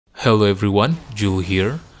Hello everyone, Jul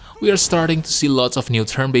here. We are starting to see lots of new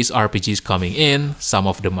turn-based RPGs coming in. Some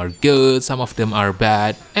of them are good, some of them are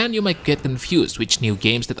bad, and you might get confused which new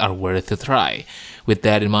games that are worth to try. With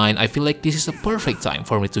that in mind, I feel like this is a perfect time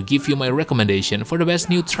for me to give you my recommendation for the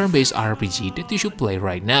best new turn-based RPG that you should play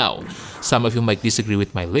right now. Some of you might disagree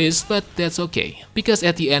with my list, but that's okay, because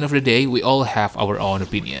at the end of the day, we all have our own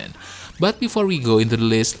opinion. But before we go into the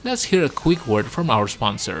list, let's hear a quick word from our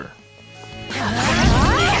sponsor.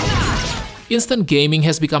 Instant gaming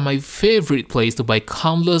has become my favorite place to buy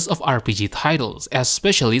countless of RPG titles,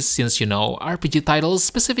 especially since RPG titles,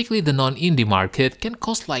 specifically the non-indie market, can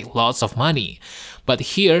cost like lots of money. But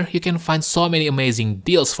here, you can find so many amazing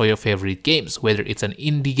deals for your favorite games, whether it's an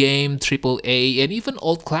indie game, AAA, and even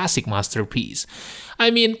old classic masterpiece.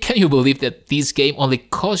 I mean, can you believe that this game only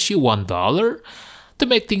costs you $1? To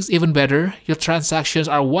make things even better, your transactions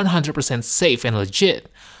are 100% safe and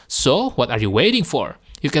legit. So, what are you waiting for?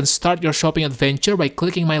 You can start your shopping adventure by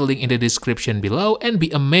clicking my link in the description below and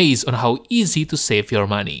be amazed on how easy to save your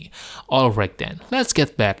money. Alright then, let's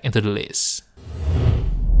get back into the list.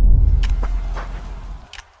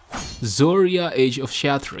 Zoria Age of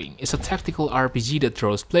Shattering is a tactical RPG that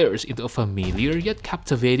throws players into a familiar yet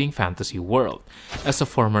captivating fantasy world. As a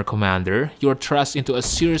former commander, you are thrust into a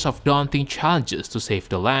series of daunting challenges to save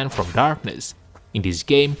the land from darkness. In this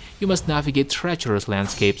game, you must navigate treacherous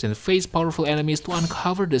landscapes and face powerful enemies to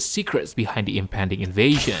uncover the secrets behind the impending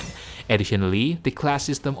invasion. Additionally, the class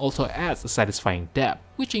system also adds a satisfying depth,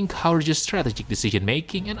 which encourages strategic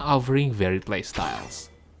decision-making and offering varied playstyles.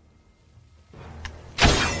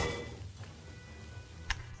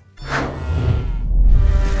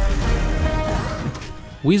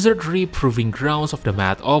 Wizardry Proving Grounds of the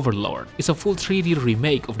Mad Overlord is a full 3D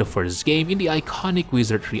remake of the first game in the iconic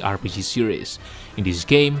Wizardry RPG series. In this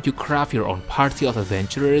game, you craft your own party of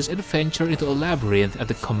adventurers and venture into a labyrinth at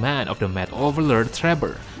the command of the Mad Overlord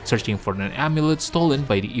Trevor, searching for an amulet stolen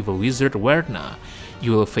by the evil wizard Werna.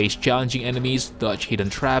 You will face challenging enemies, dodge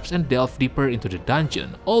hidden traps, and delve deeper into the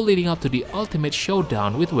dungeon, all leading up to the ultimate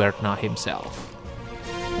showdown with Werna himself.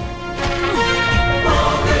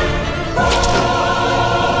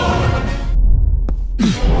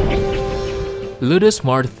 Ludus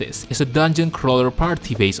Mortis is a dungeon crawler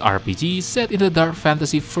party-based RPG set in the dark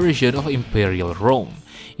fantasy version of Imperial Rome.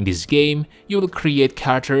 In this game, you will create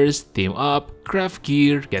characters, team up, craft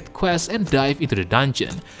gear, get quests, and dive into the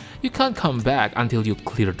dungeon. You can't come back until you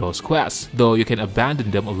clear those quests, though you can abandon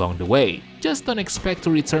them along the way. Just don't expect to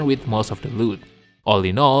return with most of the loot. All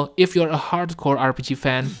in all, if you're a hardcore RPG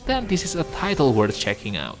fan, then this is a title worth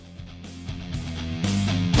checking out.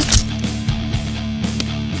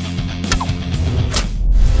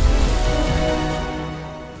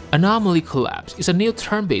 Anomaly Collapse is a new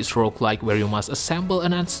turn-based roguelike where you must assemble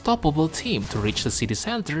an unstoppable team to reach the city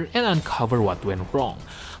center and uncover what went wrong.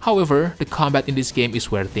 However, the combat in this game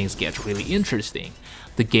is where things get really interesting.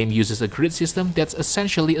 The game uses a grid system that's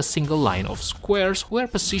essentially a single line of squares where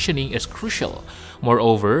positioning is crucial.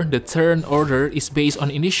 Moreover, the turn order is based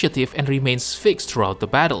on initiative and remains fixed throughout the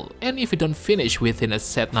battle, and if you don't finish within a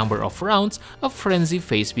set number of rounds, a frenzy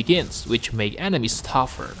phase begins, which makes enemies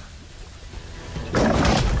tougher.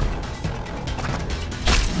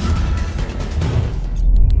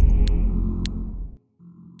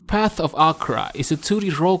 Path of Achra is a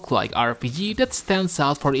 2D roguelike RPG that stands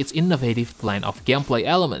out for its innovative blend of gameplay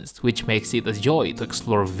elements, which makes it a joy to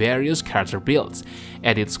explore various character builds.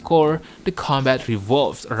 At its core, the combat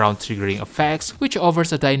revolves around triggering effects, which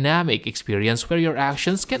offers a dynamic experience where your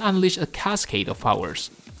actions can unleash a cascade of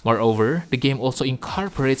powers. Moreover, the game also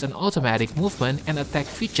incorporates an automatic movement and attack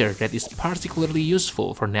feature that is particularly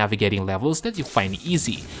useful for navigating levels that you find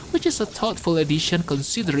easy, which is a thoughtful addition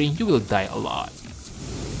considering you will die a lot.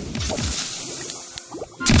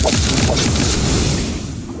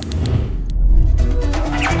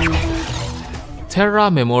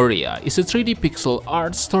 Terra Memoria is a 3D pixel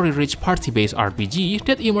art story-rich party-based RPG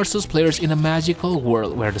that immerses players in a magical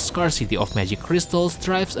world where the scarcity of magic crystals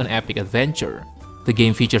drives an epic adventure. The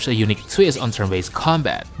game features a unique twist on turn-based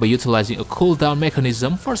combat by utilizing a cooldown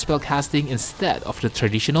mechanism for spellcasting instead of the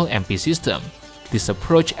traditional MP system. This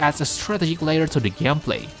approach adds a strategic layer to the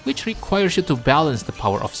gameplay, which requires you to balance the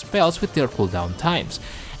power of spells with their cooldown times.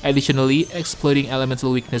 Additionally, exploiting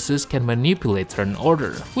elemental weaknesses can manipulate turn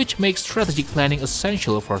order, which makes strategic planning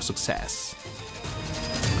essential for success.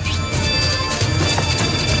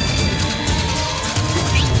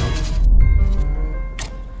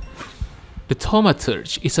 The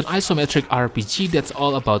Thaumaturge is an isometric RPG that's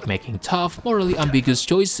all about making tough, morally ambiguous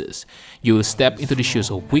choices. You will step into the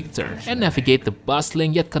shoes of Victor and navigate the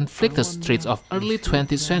bustling yet conflicted streets of early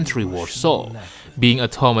 20th century Warsaw. Being a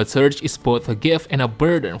Thaumaturge is both a gift and a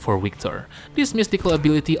burden for Victor. This mystical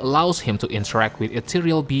ability allows him to interact with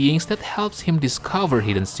ethereal beings that helps him discover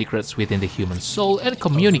hidden secrets within the human soul and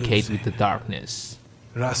communicate with the darkness.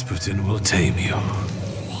 Rasputin will tame you.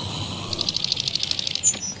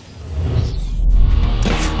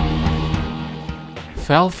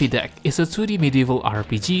 Felvidek is a 2D medieval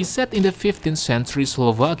RPG set in the 15th century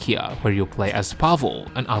Slovakia where you play as Pavel,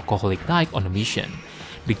 an alcoholic knight on a mission.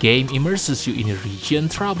 The game immerses you in a region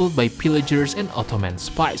troubled by pillagers and Ottoman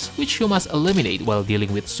spies, which you must eliminate while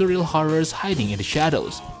dealing with surreal horrors hiding in the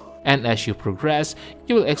shadows. And as you progress,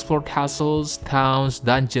 you will explore castles, towns,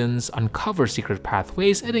 dungeons, uncover secret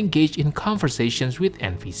pathways, and engage in conversations with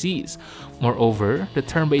NPCs. Moreover, the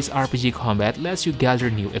turn-based RPG combat lets you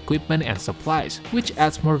gather new equipment and supplies, which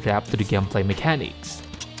adds more depth to the gameplay mechanics.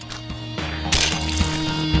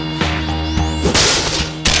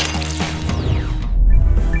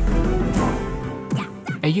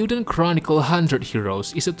 Eiyuden Chronicle 100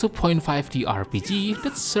 Heroes is a 2.5D RPG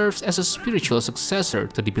that serves as a spiritual successor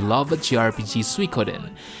to the beloved JRPG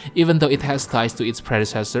Suikoden. Even though it has ties to its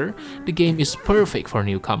predecessor, the game is perfect for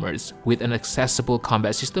newcomers, with an accessible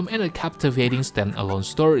combat system and a captivating standalone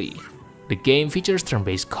story. The game features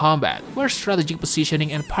turn-based combat, where strategic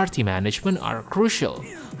positioning and party management are crucial.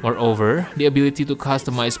 Moreover, the ability to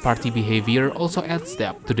customize party behavior also adds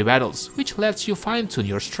depth to the battles, which lets you fine-tune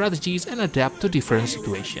your strategies and adapt to different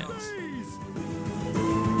situations.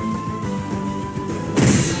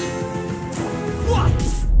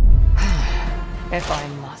 If I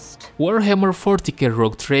must. Warhammer 40k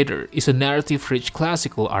Rogue Trader is a narrative-rich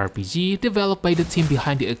classical RPG developed by the team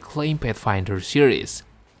behind the acclaimed Pathfinder series.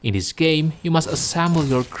 In this game, you must assemble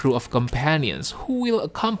your crew of companions who will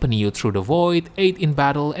accompany you through the void, aid in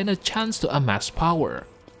battle, and a chance to amass power.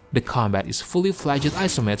 The combat is fully fledged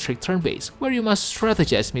isometric turn-based, where you must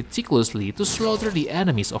strategize meticulously to slaughter the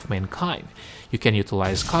enemies of mankind. You can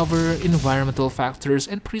utilize cover, environmental factors,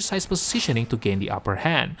 and precise positioning to gain the upper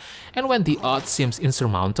hand. And when the odds seems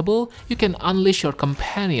insurmountable, you can unleash your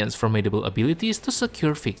companions' formidable abilities to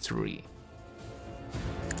secure victory.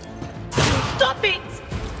 Stop it!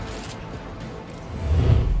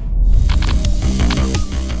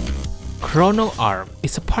 Chrono Ark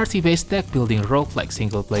is a party-based deck-building roguelike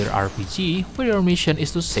single-player RPG where your mission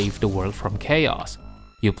is to save the world from chaos.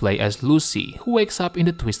 You play as Lucy, who wakes up in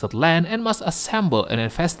the Twisted Land and must assemble an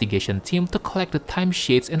investigation team to collect the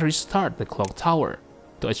timesheets and restart the clock tower.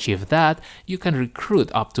 To achieve that, you can recruit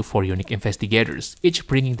up to 4 unique investigators, each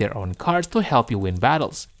bringing their own cards to help you win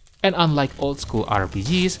battles. And unlike old-school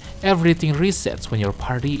RPGs, everything resets when your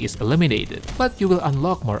party is eliminated, but you will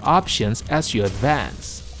unlock more options as you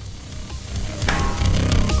advance.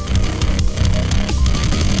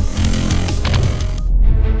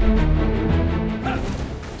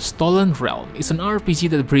 Stolen Realm is an RPG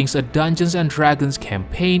that brings a Dungeons & Dragons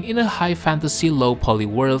campaign in a high fantasy low poly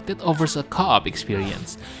world that offers a co-op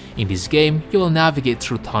experience. In this game, you will navigate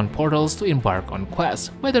through town portals to embark on quests,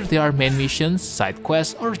 whether they are main missions, side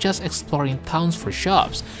quests, or just exploring towns for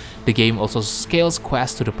shops. The game also scales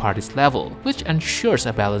quests to the party's level, which ensures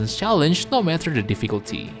a balanced challenge no matter the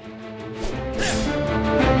difficulty.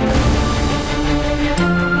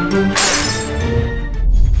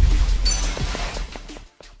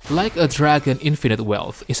 Like a Dragon, Infinite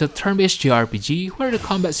Wealth is a turn-based JRPG where the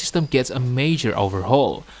combat system gets a major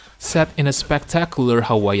overhaul. Set in a spectacular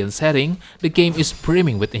Hawaiian setting, the game is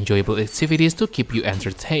brimming with enjoyable activities to keep you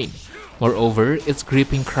entertained. Moreover, its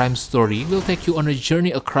gripping crime story will take you on a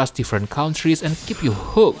journey across different countries and keep you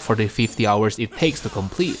hooked for the 50 hours it takes to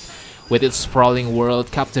complete. With its sprawling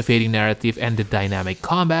world, captivating narrative, and the dynamic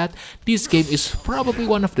combat, this game is probably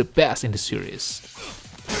one of the best in the series.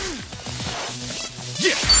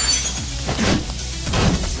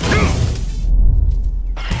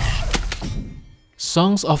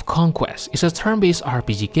 Songs of Conquest is a turn-based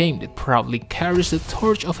RPG game that proudly carries the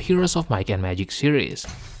torch of Heroes of Might and Magic series.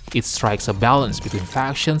 It strikes a balance between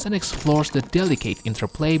factions and explores the delicate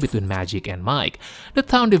interplay between magic and might. The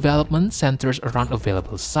town development centers around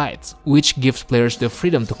available sites, which gives players the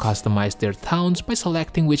freedom to customize their towns by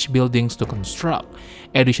selecting which buildings to construct.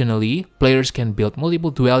 Additionally, players can build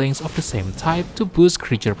multiple dwellings of the same type to boost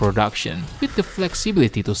creature production, with the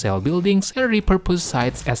flexibility to sell buildings and repurpose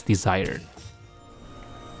sites as desired.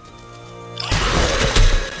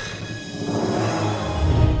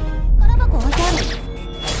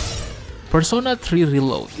 Persona 3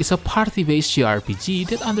 Reload is a party-based JRPG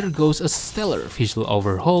that undergoes a stellar visual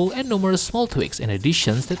overhaul and numerous small tweaks and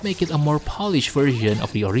additions that make it a more polished version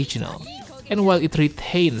of the original. And while it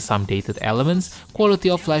retains some dated elements, quality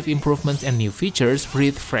of life improvements and new features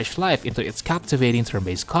breathe fresh life into its captivating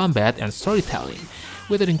turn-based combat and storytelling.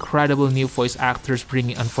 With incredible new voice actors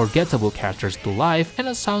bringing unforgettable characters to life and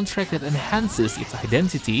a soundtrack that enhances its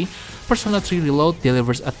identity, Persona 3 Reload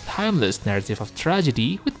delivers a timeless narrative of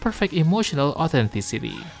tragedy with perfect emotional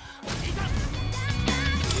authenticity.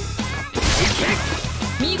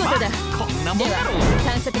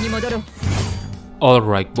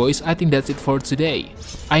 Alright boys, I think that's it for today.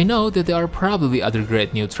 I know that there are probably other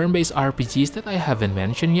great new turn-based RPGs that I haven't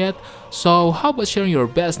mentioned yet, so how about sharing your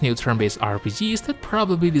best new turn-based RPGs that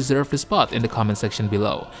probably deserve a spot in the comment section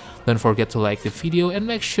below. Don't forget to like the video and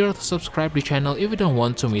make sure to subscribe to the channel if you don't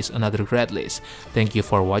want to miss another great list. Thank you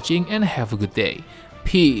for watching and have a good day.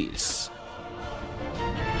 Peace!